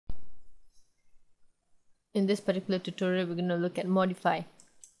In this particular tutorial, we're going to look at modify.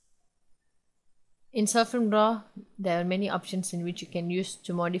 In Celframe Draw, there are many options in which you can use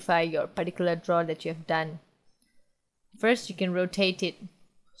to modify your particular draw that you have done. First, you can rotate it.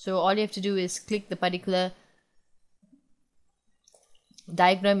 So all you have to do is click the particular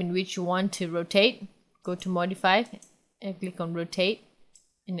diagram in which you want to rotate. Go to modify and click on rotate,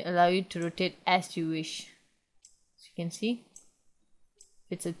 and it allows you to rotate as you wish. As you can see,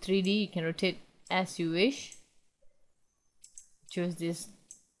 if it's a 3D, you can rotate as you wish. Choose this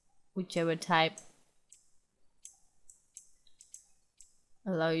whichever type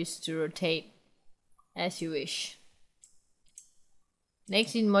allows you to rotate as you wish.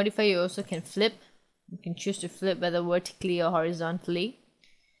 Next, in modify, you also can flip. You can choose to flip whether vertically or horizontally.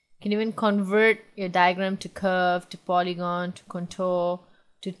 You can even convert your diagram to curve, to polygon, to contour,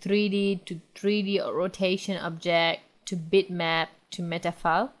 to 3D, to 3D or rotation object, to bitmap, to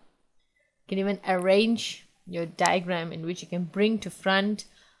metafile. You can even arrange your diagram in which you can bring to front,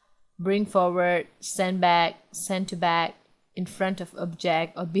 bring forward, send back, send to back, in front of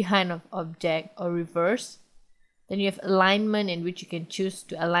object or behind of object, or reverse. Then you have alignment, in which you can choose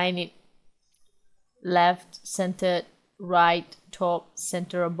to align it left, centered, right, top,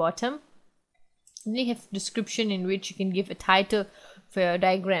 center, or bottom. And then you have description, in which you can give a title for your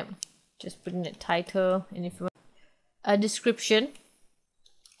diagram. Just put in a title, and if you want a description,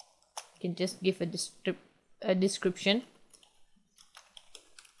 you can just give a description.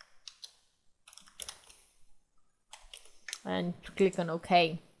 And click on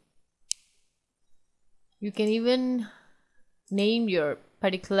OK. You can even name your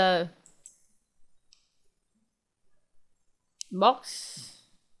particular box.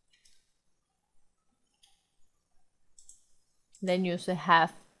 Then you also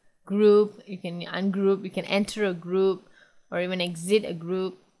have group. You can ungroup, you can enter a group or even exit a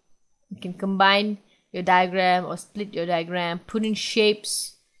group. You can combine your diagram or split your diagram, put in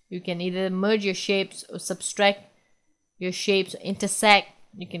shapes. You can either merge your shapes or subtract your shapes, or intersect.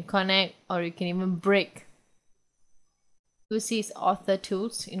 You can connect, or you can even break. You see is author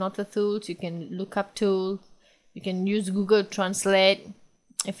tools. In author tools, you can look up tools. You can use Google Translate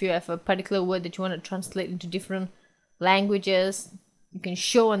if you have a particular word that you want to translate into different languages. You can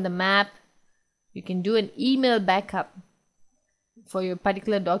show on the map. You can do an email backup for your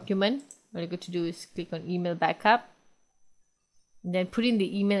particular document. What you got to do is click on email backup, and then put in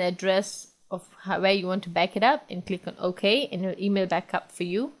the email address of where you want to back it up, and click on OK, and it'll email backup for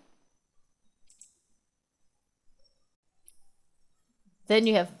you. Then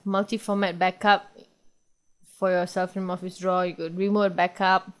you have multi-format backup for your Celframe Office Draw. You could remote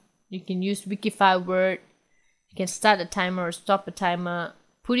backup. You can use Wikify Word. You can start a timer or stop a timer.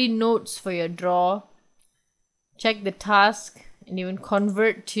 Put in notes for your draw. Check the task, and even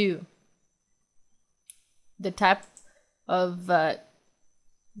convert to the type of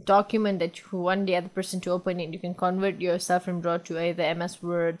document that you want the other person to open it. You can convert your Celframe Draw to either MS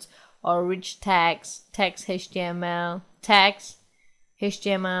Words or rich text, text HTML, text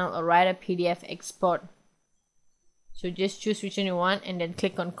HTML, or write a PDF export. So just choose which one you want and then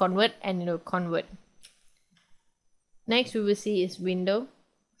click on convert, and it will convert. Next we will see is window,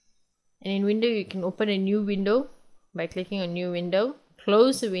 and in window you can open a new window by clicking on new window,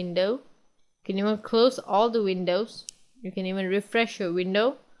 close a window. You can even close all the windows. You can even refresh your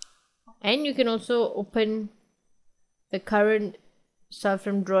window, and you can also open the current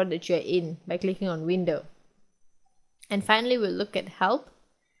Celframe Draw that you're in by clicking on window. And finally, we'll look at help.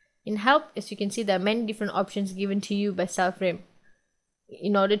 In help, as you can see, there are many different options given to you by Celframe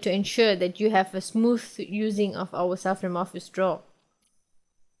in order to ensure that you have a smooth using of our Celframe Office Draw.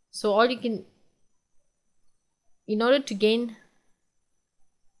 So all you can, in order to gain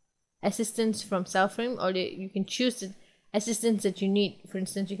assistance from Celframe, or you can choose the assistance that you need. For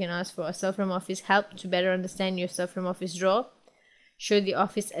instance, you can ask for a Celframe Office help to better understand your Celframe Office Draw. Show the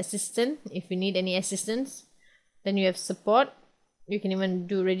Office Assistant if you need any assistance. Then you have support. You can even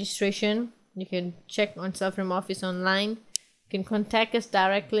do registration. You can check on Celframe Office online. You can contact us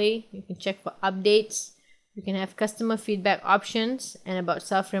directly. You can check for updates. You can have customer feedback options and about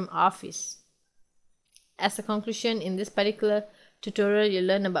Celframe Office. As a conclusion, in this particular tutorial, you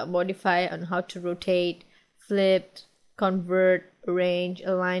learn about modify, on how to rotate, flip, convert, arrange,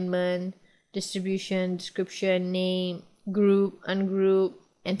 alignment, distribution, description, name, group, ungroup,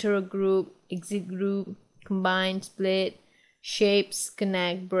 enter a group, exit group, combine, split, shapes,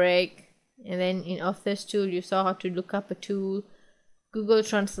 connect, break. And then in authors tool, you saw how to look up a tool, Google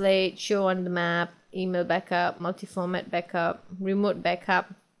Translate, show on the map, email backup, multi-format backup, remote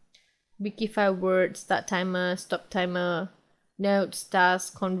backup, Wikify Word, start timer, stop timer, notes,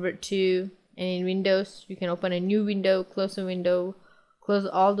 task, convert to, And in Windows, you can open a new window, close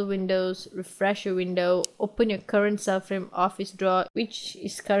all the windows, refresh your window, open your current Celframe Office drawer, which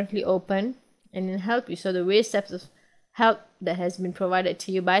is currently open. And in help, you saw the various steps of help that has been provided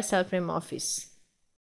to you by Celframe Office.